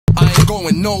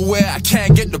going nowhere, I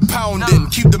can't get the pounding.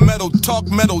 Keep the metal talk,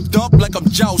 metaled up like I'm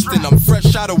jousting. I'm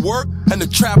fresh out of work and the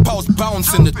trap house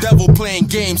bouncing. The devil playing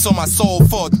games on my soul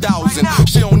for 1,000.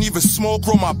 She don't even smoke,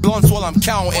 roll my blunts while I'm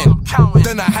counting.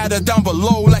 Then I had her down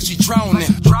below like she drowning.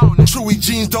 Chewy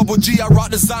jeans, double G, I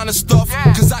rock designer stuff.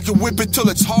 Cause I can whip it till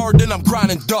it's hard, then I'm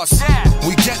grinding dust.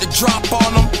 We get the drop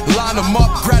on them, line them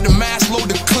up, grab the mask, load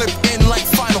the clip in like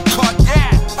Final Cut.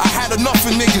 I had enough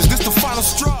of niggas, this the final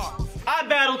straw.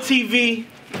 iBattleTV,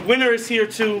 winner is here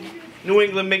too. New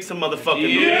England makes some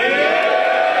motherfucking noise.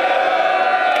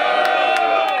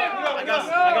 I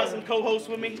got some co-hosts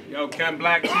with me. Yo, Ken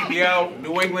Black, TBL,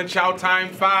 New England Chow Time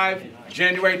 5,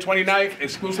 January 29th,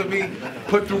 exclusively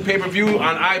put through pay-per-view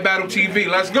on iBattleTV.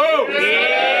 Let's go!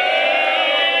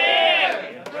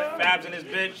 Fabs in this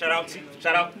bitch. Shout out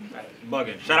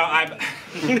bugging. Shout out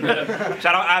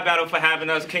iBattle for having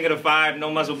us. King of the 5, No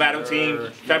Muzzle Battle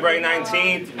Team. February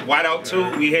 19th, Whiteout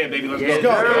 2. We here, baby. Let's go.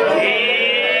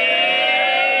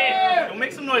 Yo,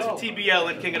 make some noise for TBL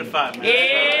and King of the 5. Man.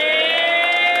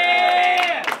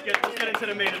 Let's get into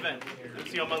the main event.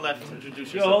 Let's see on my left.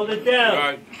 Introduce yourself. Yo, hold it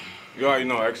down. You already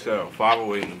know Xcel,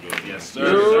 508 in the building. Yes,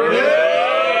 sir.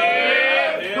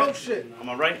 Yeah. No shit. Am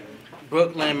I right?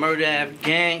 Brooklyn Murder Ave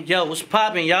Gang. Yo, what's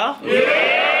poppin', y'all?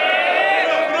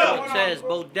 Cortez,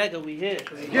 Bodega, we here.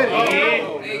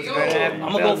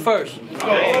 I'm gonna go first. There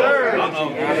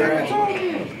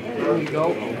we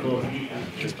go.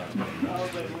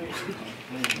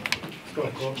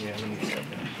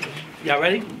 Y'all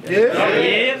ready?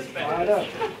 Yeah.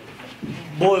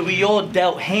 Boy, we all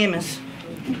dealt hammers.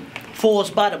 Falls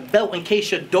by the belt in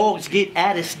case your dogs get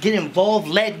at us. Get involved,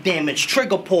 lead damage,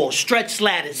 trigger pull, stretch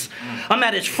ladders. I'm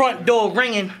at his front door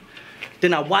ringing.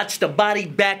 Then I watch the body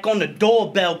back on the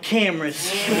doorbell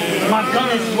cameras. My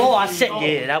gun is low. I said,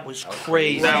 yeah, that was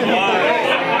crazy.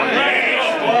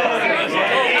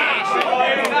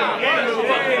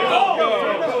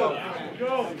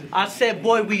 I said,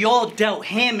 boy, we all dealt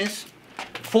hammers.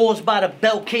 Falls by the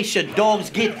belt, case your dogs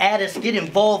get at us, get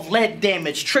involved, lead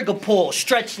damage, trigger pull,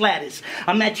 stretch ladders.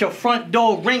 I'm at your front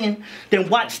door ringing, then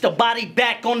watch the body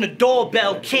back on the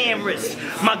doorbell cameras.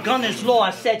 My gun is low,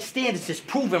 I said standards is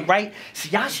proven, right? So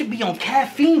y'all should be on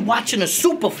caffeine watching a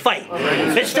super fight.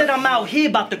 Instead I'm out here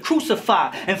about to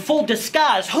crucify, in full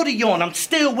disguise, hoodie on, I'm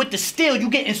still with the steel, you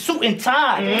getting suit and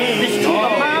tie.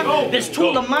 This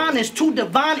tool of mine is too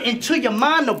divine into your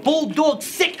mind, the bulldog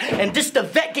sick, and this the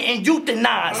vet getting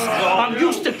euthanized. I'm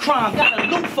used to crime, gotta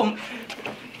look from.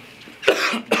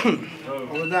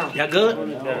 Y'all good?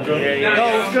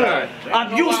 Good.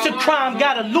 I'm used to crime,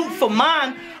 gotta loot for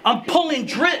mine. I'm pulling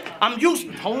drip. I'm used.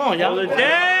 Hold on, y'all. Hold it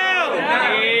down.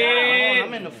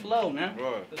 I'm in the flow, man.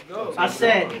 I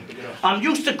said, I'm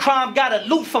used to crime, gotta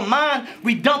loot for mine.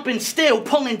 We dumping steel,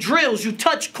 pulling drills. You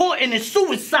touch court and it's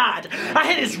suicide. I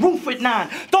hit his roof with 9.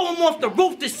 Throw him off the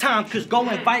roof this time, cause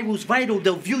going viral's vital.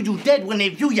 They'll view you dead when they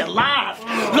view you live.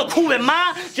 Look, who am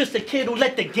I? Just a kid who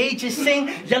let the gauges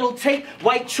sing. Yellow tape,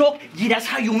 white chalk. Yeah, that's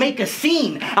how you make a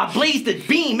scene. I blaze the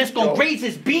beam. It's gonna raise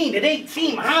his beam. It ain't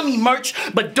Team Homie merch,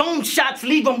 but dome shots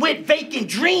leave him with vacant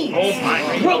dreams.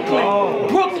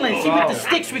 Brooklyn, see with the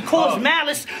sticks we cause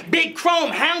malice. Big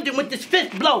Chrome hounding with this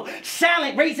fifth blow.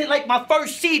 Silent, raise it like my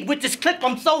first seed. With this clip,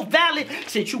 I'm so valid.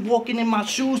 Since you walking in my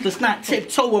shoes, let's not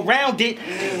tiptoe around it.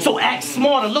 So act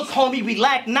smarter. Look, homie, we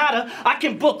lack nada. I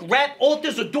can book rap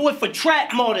authors or do it for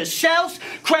trap mortars. Shells,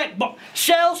 crack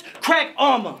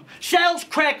armor. Shells,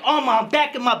 crack armor. I'm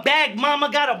back in my bag, mama.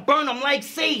 Gotta burn them like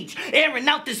sage. Airing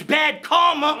out this bad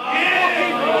karma.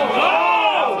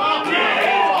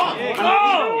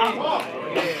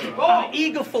 I'm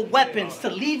eager for weapons. To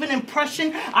leave an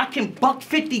impression, I can buck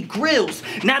 50 grills.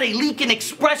 Now they leaking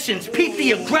expressions. Peep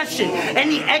the aggression.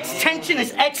 Any extension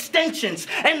is extensions.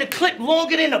 And the clip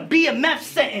longer than a BMF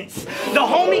sentence. The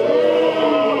homie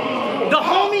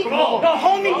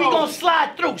we gonna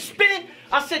slide through. Spinning.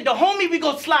 I said, the homie we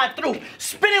gon' slide through.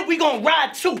 Spin it, we gon'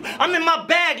 ride too. I'm in my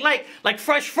bag like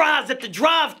fresh fries at the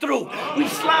drive-thru. We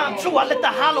slime too. I let the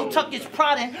hollow tuck his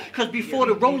pride in, cause before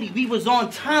the rollie, we was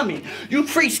on timing. You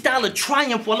freestyle a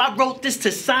triumph while I wrote this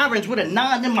to sirens with a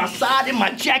 9 in my side and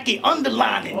my jacket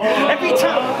underlining. Every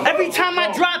time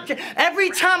I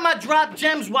drop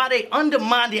gems while they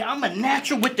undermine it, I'm a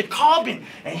natural with the carbon,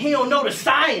 and he don't know the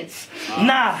science.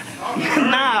 Nah,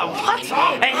 what?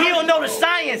 And he don't know the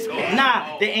science. Nah.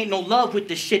 Nah, there ain't no love with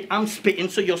the shit I'm spitting,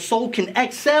 so your soul can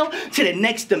excel to the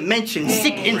next dimension.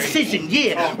 Sick incision,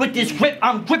 yeah. With this grip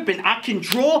I'm gripping, I can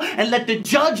draw and let the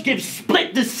judge give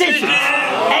split decisions.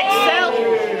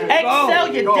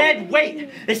 Xcel, you're dead weight.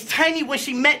 It's tiny when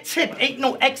she met Tip. Ain't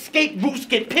no escape routes,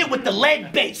 get pit with the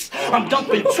lead base. I'm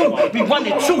dumping two, we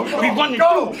running through.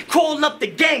 Call up the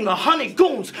gang, 100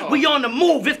 goons. We on the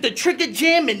move, if the trigger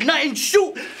jam and nothing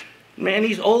shoot. Man,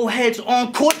 these old heads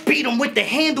on court beat them with the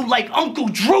handle like Uncle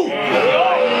Drew.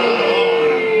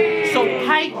 So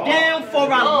pipe down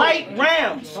for our light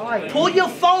rounds. Pull your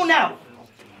phone out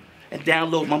and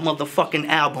download my motherfucking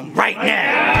album right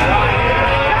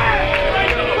now.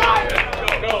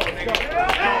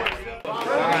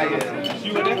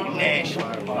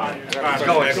 Let's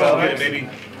go, baby.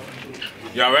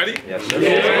 Y'all ready? Yes, sir.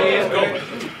 Yeah. Let's go.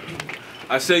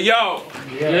 I said, yo.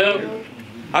 Yeah.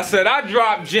 I said, I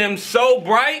drop gems so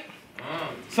bright,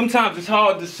 sometimes it's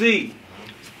hard to see.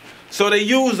 So they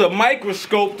use a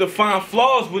microscope to find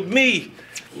flaws with me.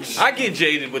 I get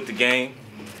jaded with the game,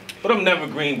 but I'm never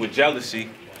green with jealousy.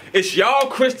 It's y'all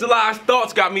crystallized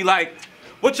thoughts got me like,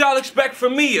 what y'all expect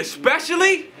from me,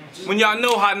 especially when y'all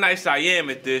know how nice I am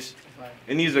at this.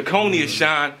 And these zirconia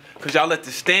shine, cause y'all let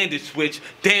the standard switch,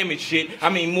 damage shit. I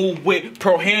mean move with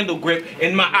pro handle grip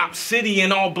in my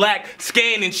obsidian all black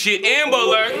scanning shit. Amber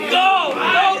alert, go,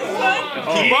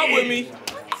 keep up with me.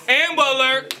 Amber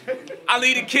alert, I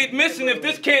leave a kid missing if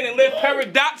this cannon lift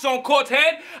paradox on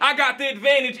Cortez. I got the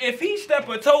advantage. If he step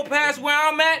a toe past where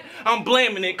I'm at, I'm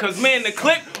blaming it. Cause man, the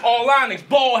clip, all Onyx,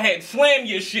 ball head, slam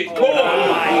your shit.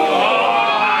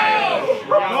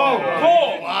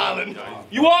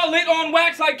 You all lit on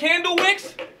wax like candle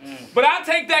wicks? But I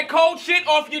take that cold shit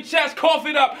off your chest, cough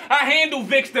it up. I handle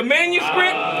Vicks. The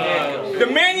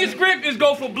manuscript is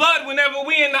go for blood whenever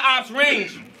we in the ops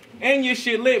range. And your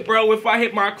shit lit, bro. If I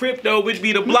hit my crypto, it'd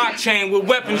be the blockchain with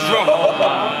weapons drawn.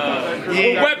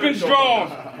 Weapons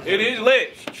drawn. It is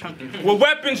lit. With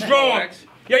weapons drawn.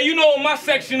 Yeah, you know what my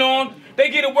section on. They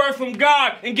get a word from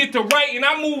God and get to right, and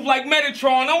I move like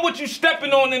Metatron. I'm what you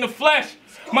stepping on in the flesh.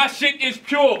 My shit is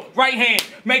pure. Right hand,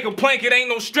 make a plank, it ain't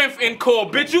no strength in core.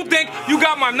 Bitch, you think you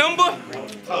got my number?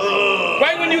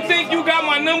 Right when you think you got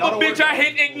my number, bitch, I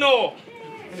hit ignore.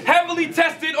 Heavily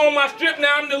tested on my strip,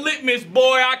 now I'm the litmus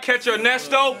boy. I catch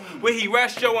Ernesto where he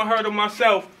rest yo and heard of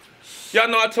myself. Y'all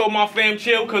know I told my fam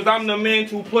chill, cause I'm the man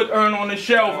to put Earn on the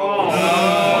shelf.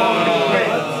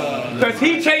 Cause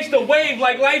he chased the wave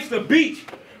like life's the beach.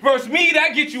 Versus me,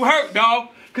 that get you hurt, dawg.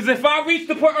 Cause if I reach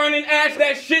to put Earn in ash,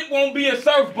 that shit won't be a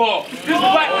surfball. This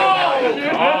black,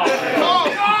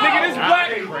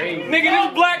 nigga,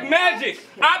 this black magic.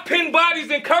 I pin bodies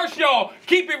and curse y'all.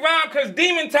 Keep it rhyme, cause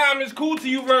demon time is cool to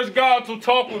you versus God, so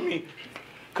talk with me.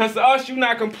 Cause to us, you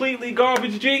not completely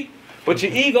garbage, G. But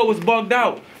your ego is bugged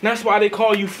out. And that's why they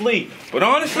call you Flea. But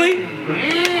honestly,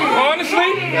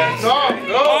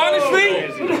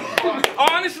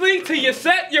 to your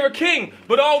set, you're a king.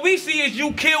 But all we see is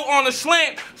you kill on a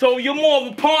slant. So you're more of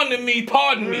a pawn than me,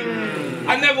 pardon me.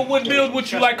 I never would build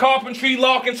with you like carpentry,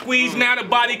 lock and squeeze, now the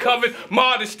body covered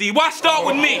modesty. Why start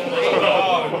with me?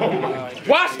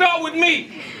 Why start with me?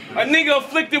 A nigga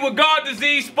afflicted with God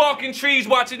disease, sparking trees,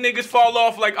 watching niggas fall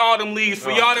off like autumn leaves.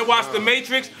 For y'all that watch The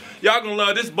Matrix, y'all gonna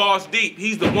love this boss deep.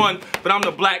 He's the one, but I'm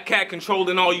the black cat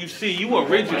controlling all you see. You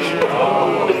original.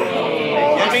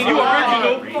 I mean, you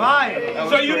original.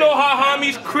 So you know how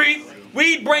homies creep.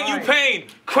 We'd bring you pain,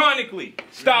 chronically.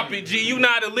 Stop it, G. You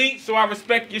not elite, so I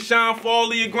respect your shine for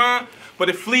all of your grind. But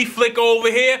if Flea flick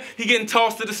over here, he getting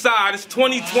tossed to the side. It's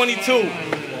 2022.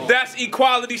 That's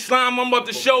equality slime. I'm about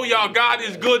to show y'all God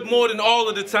is good more than all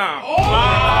of the time.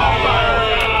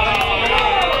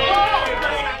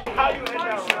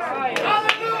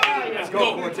 Let's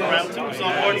go. Round 2 is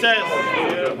on Cortez.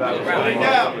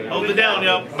 Hold it down,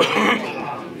 yo.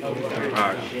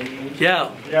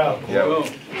 Yo.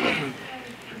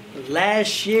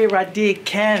 Last year I did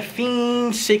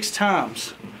caffeine 6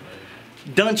 times.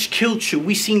 Dunch killed you.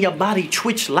 We seen your body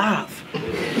twitch live.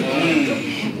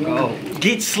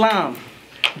 Get slime.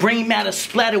 Brain matter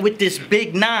splatter with this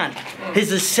big 9.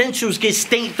 His essentials get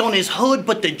stained on his hood,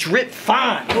 but the drip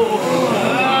fine.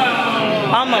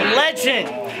 I'm a legend.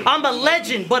 I'm a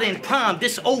legend, but in prime,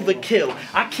 this overkill.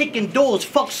 I kick in doors,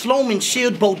 fuck Sloman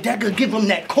shield, Bodega, give him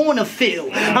that corner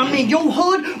feel. I'm in your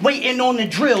hood, waiting on the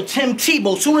drill, Tim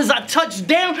Tebow. Soon as I touch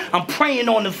down, I'm praying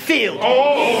on the field.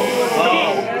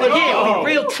 Yeah, we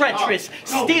real treacherous,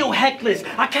 still heckless.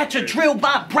 I catch a drill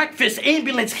by breakfast,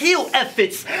 ambulance heal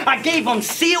efforts. I gave them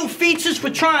seal features for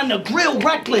trying to grill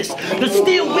reckless. The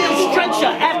steel wheel stretcher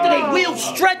after they wheel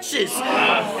stretches.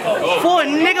 For a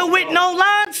nigga with no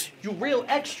lines, you real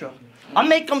extra. I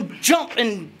make them jump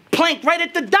and plank right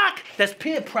at the dock. That's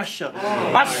peer pressure.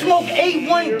 I smoke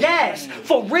A1 gas.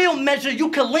 For real measure, you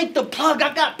can link the plug.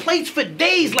 I got plates for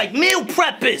days like meal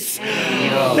preppers.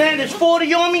 Man, there's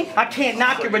 40 on me. I can't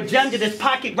knock your agenda. This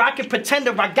pocket rocket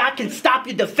pretender I got can stop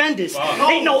your defenders.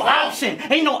 Ain't no option.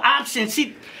 Ain't no option.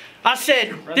 See, I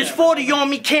said, this 40 on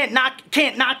me can't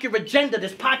knock your agenda.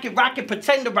 This pocket rocket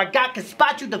pretender I got can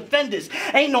spot you defenders.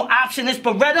 Ain't no option. This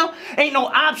Beretta, ain't no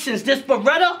options. This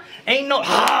Beretta, ain't no,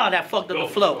 that fucked up the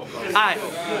flow. Alright.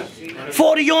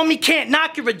 40 on me can't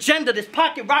knock your agenda. This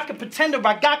pocket rocket pretender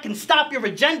I got can stop your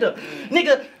agenda.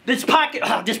 Nigga, this pocket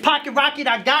rocket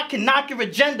I got can knock your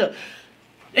agenda.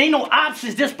 Ain't no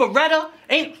options. This Beretta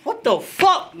ain't. What the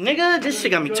fuck, nigga? This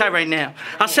shit got me tight right now.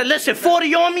 I said, listen,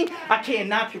 40 on me, I can't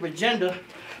knock your agenda.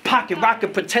 Pocket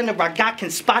rocket pretender I got can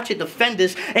spot your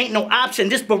defenders. Ain't no option.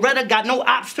 This Beretta got no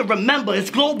ops to remember. It's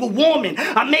global warming.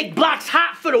 I make blocks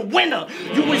hot for the winter.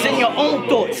 You was in your own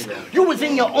thoughts. You was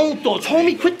in your own thoughts.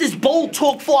 Homie, quit this bold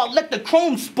talk before I let the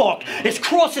chrome spark. It's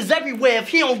crosses everywhere if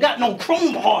he don't got no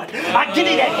chrome heart. I get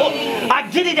it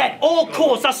at all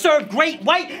costs. I serve great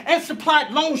white and supplied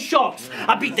loan sharks.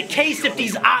 I beat the case if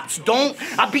these ops don't.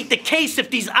 I beat the case if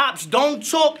these ops don't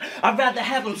talk. I'd rather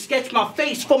have them sketch my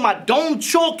face for my dome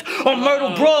chalk. On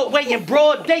Myrtle Broadway in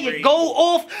broad day it go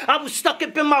off. I was stuck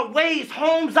up in my ways,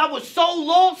 Holmes. I was so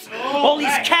lost. All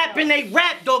these capping they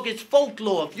rap, dog, it's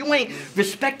folklore. If you ain't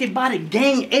respected by the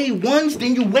gang A1s,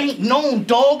 then you ain't known,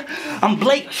 dog. I'm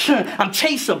Blake, I'm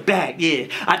chase a bag, yeah.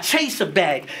 I chase a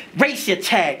bag, race your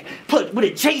tag, put with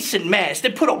a Jason mask.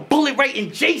 They put a bullet right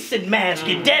in Jason mask.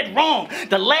 You're dead wrong.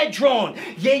 The lead drawn.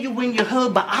 Yeah, you in your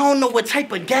hood, but I don't know what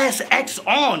type of gas X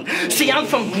on. See, I'm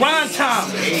from grind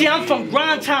time.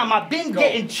 I've been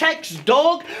getting checks,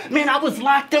 dog. Man, I was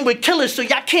locked in with killers, so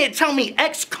y'all can't tell me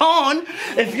ex-con.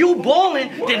 If you ballin',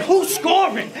 then who's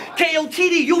scoring?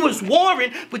 KOTD, you was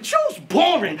warring, but you was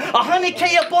boring.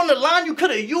 100K up on the line, you could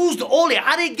have used all it.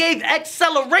 I done gave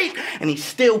Accelerate, and he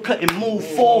still couldn't move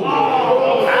forward.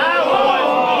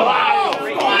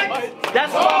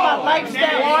 That's why my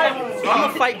lifestyle. I'ma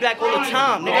fight back all the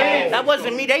time, nigga. That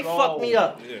wasn't me. They fucked me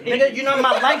up, nigga. You know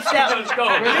my lifestyle. Real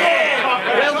talk,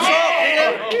 nigga.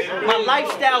 My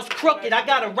lifestyle's crooked. I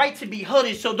got a right to be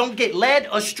hooded, so don't get led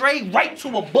astray right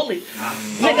to a bullet,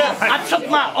 nigga. I took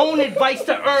my own advice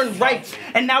to earn rights,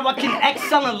 and now I can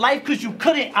excel in life 'cause you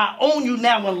couldn't. I own you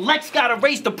now, and Lex gotta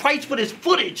raise the price for this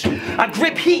footage. I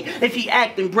grip heat if he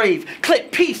acting brave.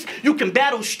 Clip peace, you can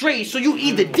battle straight, so you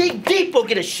either dig deep or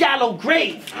get a shallow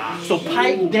grave. So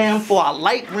pipe down for our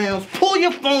light rounds. Pull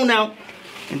your phone out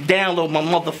and download my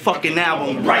motherfucking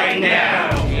album right now.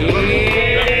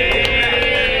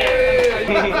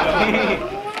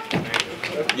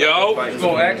 Yo.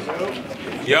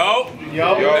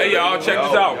 Hey y'all, check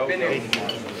this out.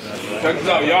 Check this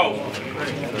out, yo.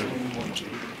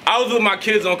 I was with my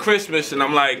kids on Christmas and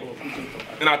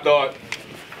I thought,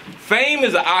 fame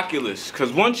is an Oculus,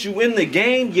 cause once you in the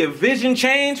game, your vision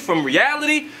changed from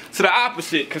reality to the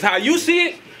opposite. Cause how you see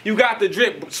it, you got the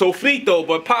drip, sofrito,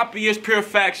 but Poppy is pure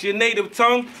facts. Your native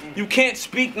tongue, you can't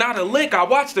speak not a lick. I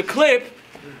watched the clip,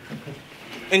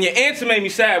 and your answer made me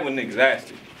sad when niggas asked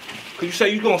it. Cause you say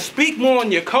you gonna speak more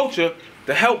on your culture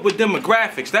to help with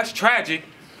demographics. That's tragic.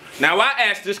 Now I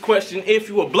ask this question, if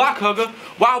you a block hugger,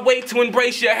 why wait to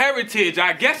embrace your heritage?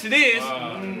 I guess it is.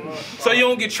 So you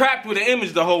don't get trapped with an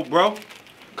image to hold, bro.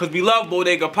 Cause we love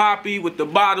Bodega Poppy with the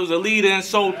bottles of leader and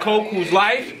sold coke whose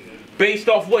life based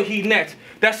off what he next.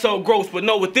 That's so gross, but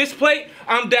no, with this plate,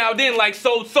 I'm dialed in like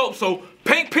sold soap. So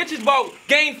paint pictures about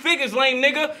game figures, lame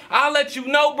nigga. I'll let you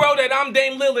know, bro, that I'm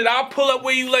Dame Lillard. I'll pull up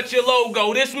where you let your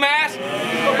logo. This mask,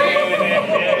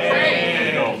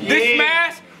 this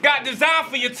mask got designed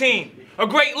for your team. A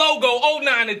great logo,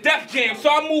 09, the Def Jam. So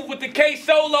I move with the K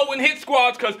solo and hit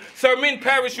squads, cause Sermon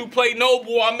Parachute played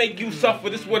noble. I make you suffer.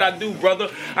 This is what I do, brother.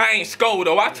 I ain't scold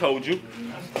though, I told you.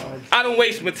 I don't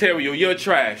waste material, you're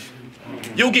trash.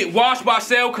 You'll get washed by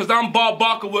Sale cause I'm Bob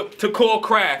Barker to core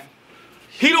craft.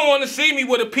 He don't want to see me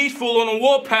with a peaceful on a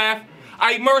warpath.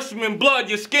 I immerse him in blood,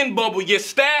 your skin bubble. Your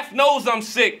staff knows I'm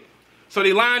sick. So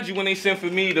they lined you when they sent for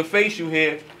me to face you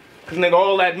here. Cause nigga,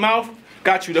 all that mouth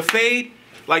got you to fade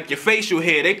like your facial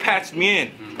hair. They patched me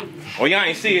in. Oh, y'all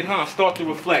ain't see it, huh? Start to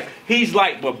reflect. He's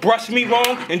light, but brush me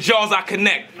wrong and jaws I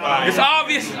connect. It's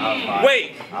obvious.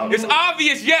 Wait, it's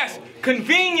obvious, yes.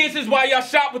 Convenience is why y'all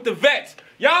shop with the vets.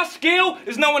 Y'all skill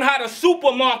is knowing how to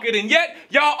supermarket, and yet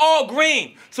y'all all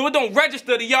green. So it don't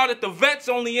register to y'all that the vets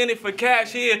only in it for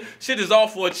cash here. Shit is all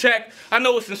for a check. I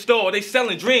know it's in store. They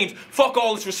selling dreams. Fuck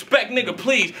all this respect, nigga,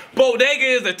 please. Bodega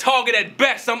is a target at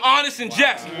best. I'm honest and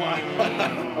just.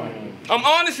 I'm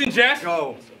honest and just.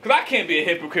 Cause I can't be a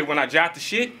hypocrite when I jot the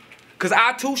shit. Cause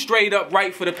I too straight up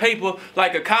write for the paper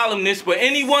like a columnist. But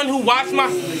anyone who watched my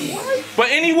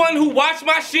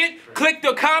shit, clicked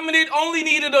or commented, only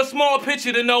needed a small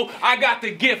picture to know I got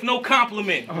the gift, no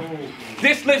compliment.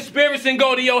 This lifts spirits and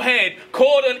go to your head.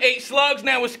 Called on 8 slugs,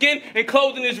 now with skin and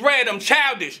clothing is red. I'm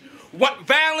childish. What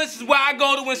violence is where I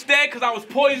go to instead, cause I was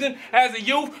poisoned as a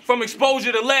youth from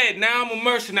exposure to lead. Now I'm a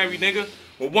mercenary, nigga.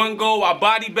 With one goal, I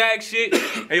body bag shit.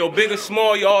 Hey, yo, big or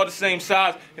small, you all the same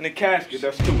size. In the casket,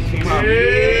 that's 2. Team out.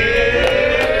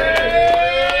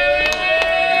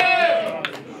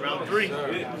 Round 3.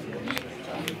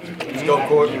 Let's go,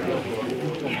 Cortez.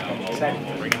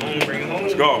 Bring it home.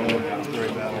 Let's go.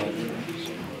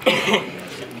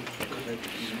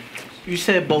 You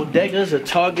said bodega's a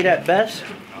target at best?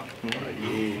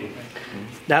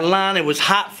 That line, it was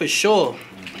hot for sure.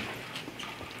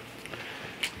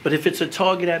 But if it's a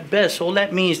target at best, all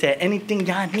that means that anything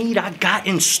y'all need, I got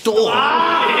in store.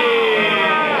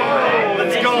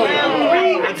 Let's go.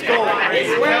 Let's go.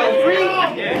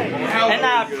 And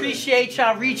I appreciate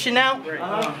y'all reaching out.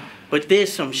 But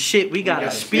there's some shit we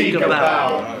gotta speak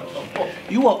about.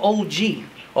 You are OG,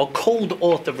 a cold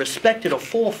author, respected, a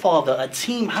forefather, a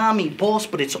team homie boss,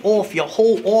 but it's off your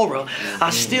whole aura. I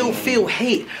still feel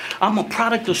hate. I'm a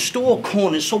product of store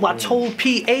corners, so I told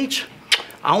PH,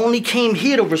 I only came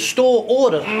here to restore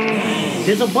order.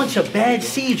 There's a bunch of bad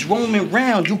seeds roaming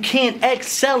around. You can't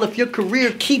excel if your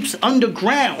career keeps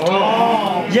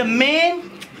underground. Your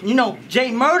man, you know,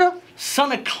 Jay Murder,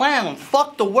 son of clown,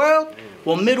 fuck the world.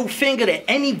 Well, middle finger to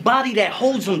anybody that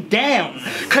holds him down,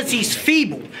 cause he's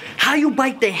feeble. How you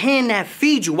bite the hand that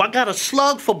feeds you? I got a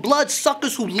slug for blood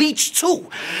suckers who leech too.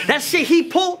 That shit he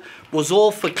pulled was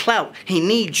all for clout. He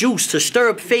need juice to stir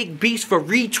up fake beasts for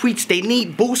retweets. They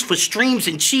need boosts for streams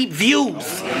and cheap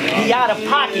views. He out of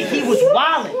pocket, he was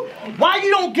wildin'. Why you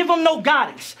don't give him no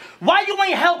guidance? Why you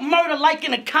ain't help Murder like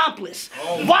an accomplice?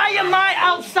 Why am I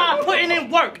outside putting in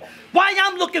work? Why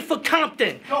I'm looking for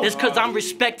Compton? It's cause I'm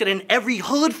respected in every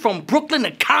hood from Brooklyn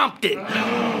to Compton.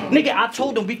 Nigga, I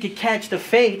told him we could catch the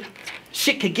fade.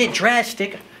 Shit could get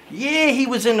drastic. Yeah, he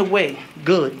was in the way.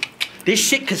 Good. This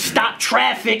shit could stop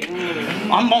traffic.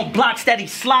 I'm on blocks that he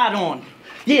slide on.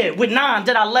 Yeah, with 9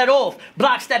 that I let off.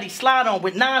 Blocks that he slide on.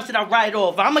 With 9s that I write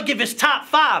off. I'ma give his top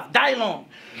 5. Dial on.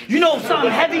 You know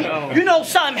something heavy? You know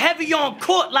something heavy on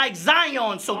court like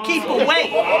Zion, so keep away.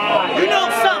 You know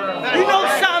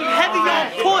something heavy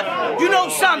on court. You know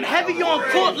something heavy on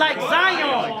court like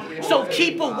Zion, so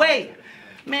keep away.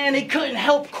 Man, they couldn't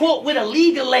help court with a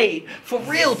legal aid. For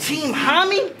real, team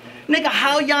homie? Nigga,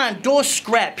 how y'all endorse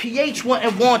scrap? PH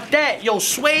wouldn't want that. Yo,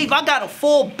 Swave, I gotta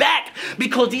fall back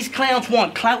because these clowns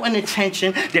want clout and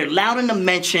attention. They're loud in the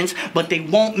mentions, but they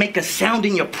won't make a sound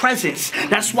in your presence.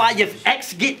 That's why if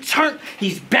X get turned,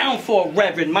 he's bound for a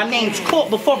reverend. My name's caught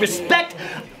before respect.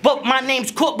 But my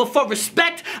name's caught before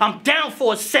respect, I'm down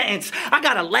for a sentence. I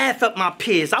gotta laugh at my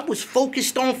peers. I was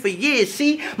focused on for years.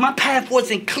 See, my path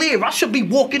wasn't clear. I should be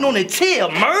walking on a tear.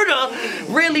 Murder?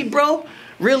 Really, bro?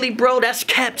 Really, bro? That's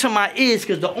cap to my ears,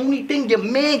 because the only thing your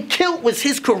man killed was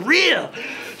his career.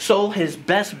 So his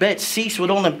best bet cease with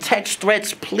all them text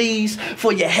threats, please.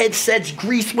 For your headsets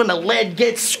grease when the lead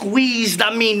gets squeezed.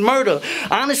 I mean murder.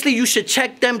 Honestly, you should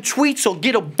check them tweets or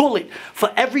get a bullet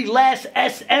for every last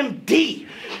SMD.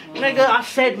 Nigga, I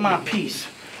said my piece.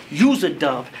 Use a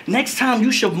dove. Next time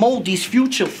you should mold these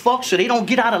future fucks so they don't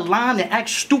get out of line and act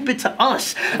stupid to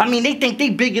us. I mean, they think they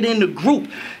bigger than the group.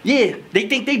 Yeah, they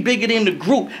think they bigger than the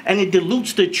group, and it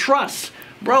dilutes the trust.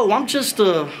 Bro, I'm just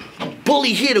a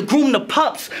bully here to groom the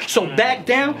pups. So back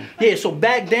down, yeah, so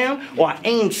back down, or I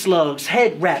aim slugs,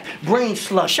 head wrap, brain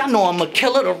slush. I know I'm a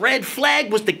killer. The red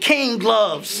flag was the cane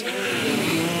gloves.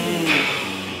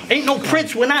 Ain't no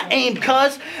prince when I aim,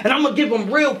 cuz. And I'ma give them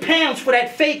real pounds for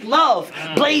that fake love.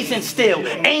 Blazing still,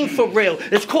 aim for real.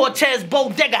 It's Cortez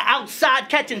Bodega outside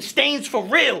catching stains for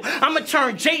real. I'ma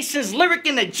turn Jason's lyric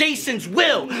into Jason's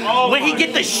will. When he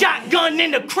get the shotgun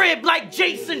in the crib like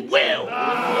Jason will.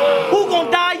 Who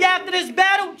gonna die after this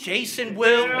battle? Jason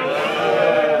will.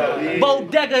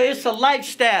 Bodega, it's a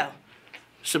lifestyle.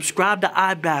 Subscribe to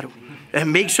iBattle.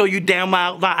 And make sure you down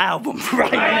my album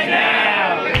right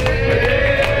now.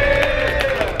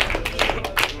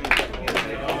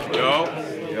 Yo.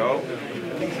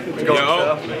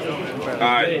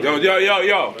 Alright,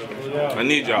 yo. I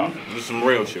need y'all. Do some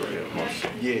real shit here.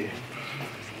 Yeah.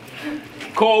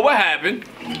 Cole, what happened?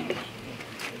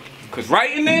 Cause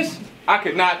writing this, I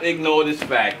could not ignore this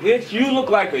fact. Bitch, you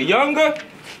look like a younger,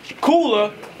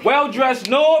 cooler, well-dressed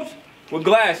Norbs with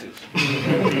glasses.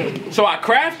 So I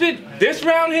crafted this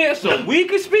round here so we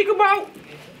could speak about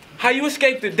how you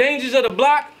escape the dangers of the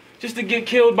block just to get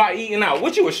killed by eating out.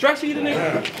 What, you a stress eater,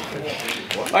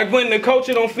 nigga? Like when the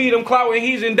culture don't feed him clout and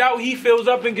he's in doubt, he fills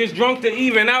up and gets drunk to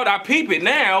even out. I peep it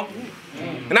now.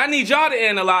 And I need y'all to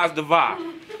analyze the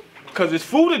vibe. Because his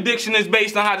food addiction is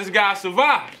based on how this guy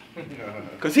survived.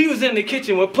 Because he was in the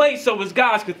kitchen with plates so his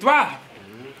guys could thrive.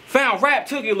 Found rap,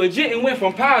 took it legit, and went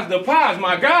from pies to pies,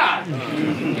 my God.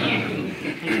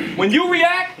 When you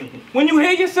react, when you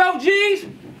hear yourself, G's,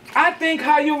 I think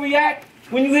how you react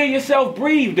when you hear yourself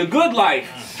breathe, the good life.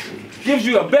 Gives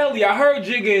you a belly, I heard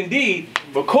Jigga indeed.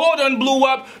 But Core done blew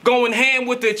up, going ham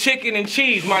with the chicken and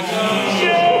cheese, my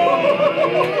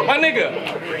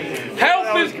nigga.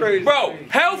 Health is, bro,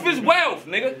 health is wealth,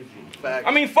 nigga.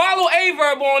 I mean, follow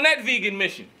A-Verb on that vegan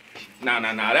mission. Nah,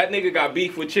 that nigga got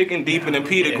beef with chicken deeper than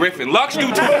Peter Griffin. Lux do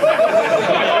too.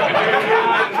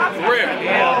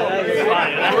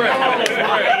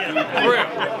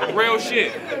 Real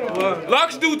shit.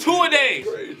 Lux do 2 a days.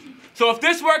 So if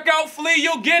this work out, Flea,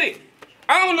 you'll get it.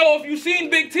 I don't know if you've seen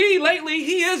Big T lately,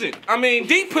 he isn't. I mean,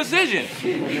 deep precision.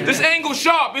 This angle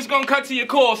sharp, it's gonna cut to your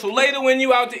core. So later when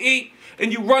you out to eat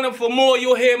and you running for more,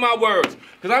 you'll hear my words.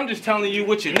 Cause I'm just telling you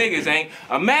what your niggas ain't.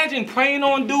 Imagine preying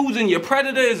on dudes and your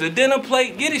predator is a dinner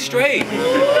plate. Get it straight.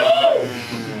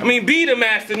 I mean, be the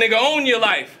master, nigga. Own your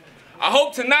life. I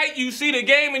hope tonight you see the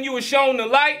game and you were shown the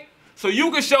light so you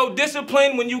can show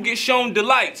discipline when you get shown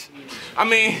delights. I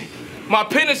mean, my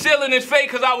penicillin is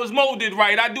fake cause I was molded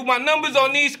right. I do my numbers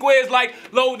on these squares like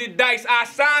loaded dice. I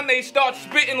sign, they start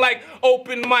spitting like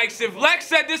open mics. If Lex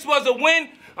said this was a win,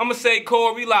 I'ma say,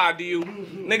 Corey, lied to you.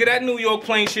 Nigga, that New York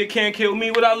plane shit can't kill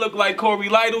me. What I look like, Corey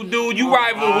Lytle, dude? You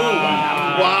rival who?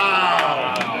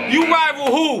 Wow. You rival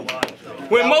who?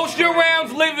 When most your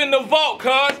rounds live in the vault,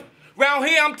 cuz. Round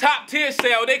here, I'm top tier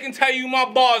sale. They can tell you my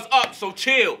bar's up, so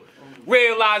chill.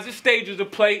 Realize this stage is a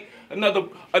plate,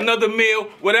 another meal.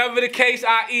 Whatever the case,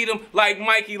 I eat them like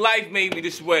Mikey Life made me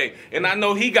this way. And I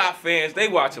know he got fans. They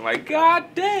watching like, God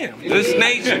damn. This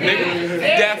nature, nigga.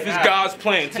 Death is God's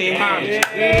plan. Team Harmony.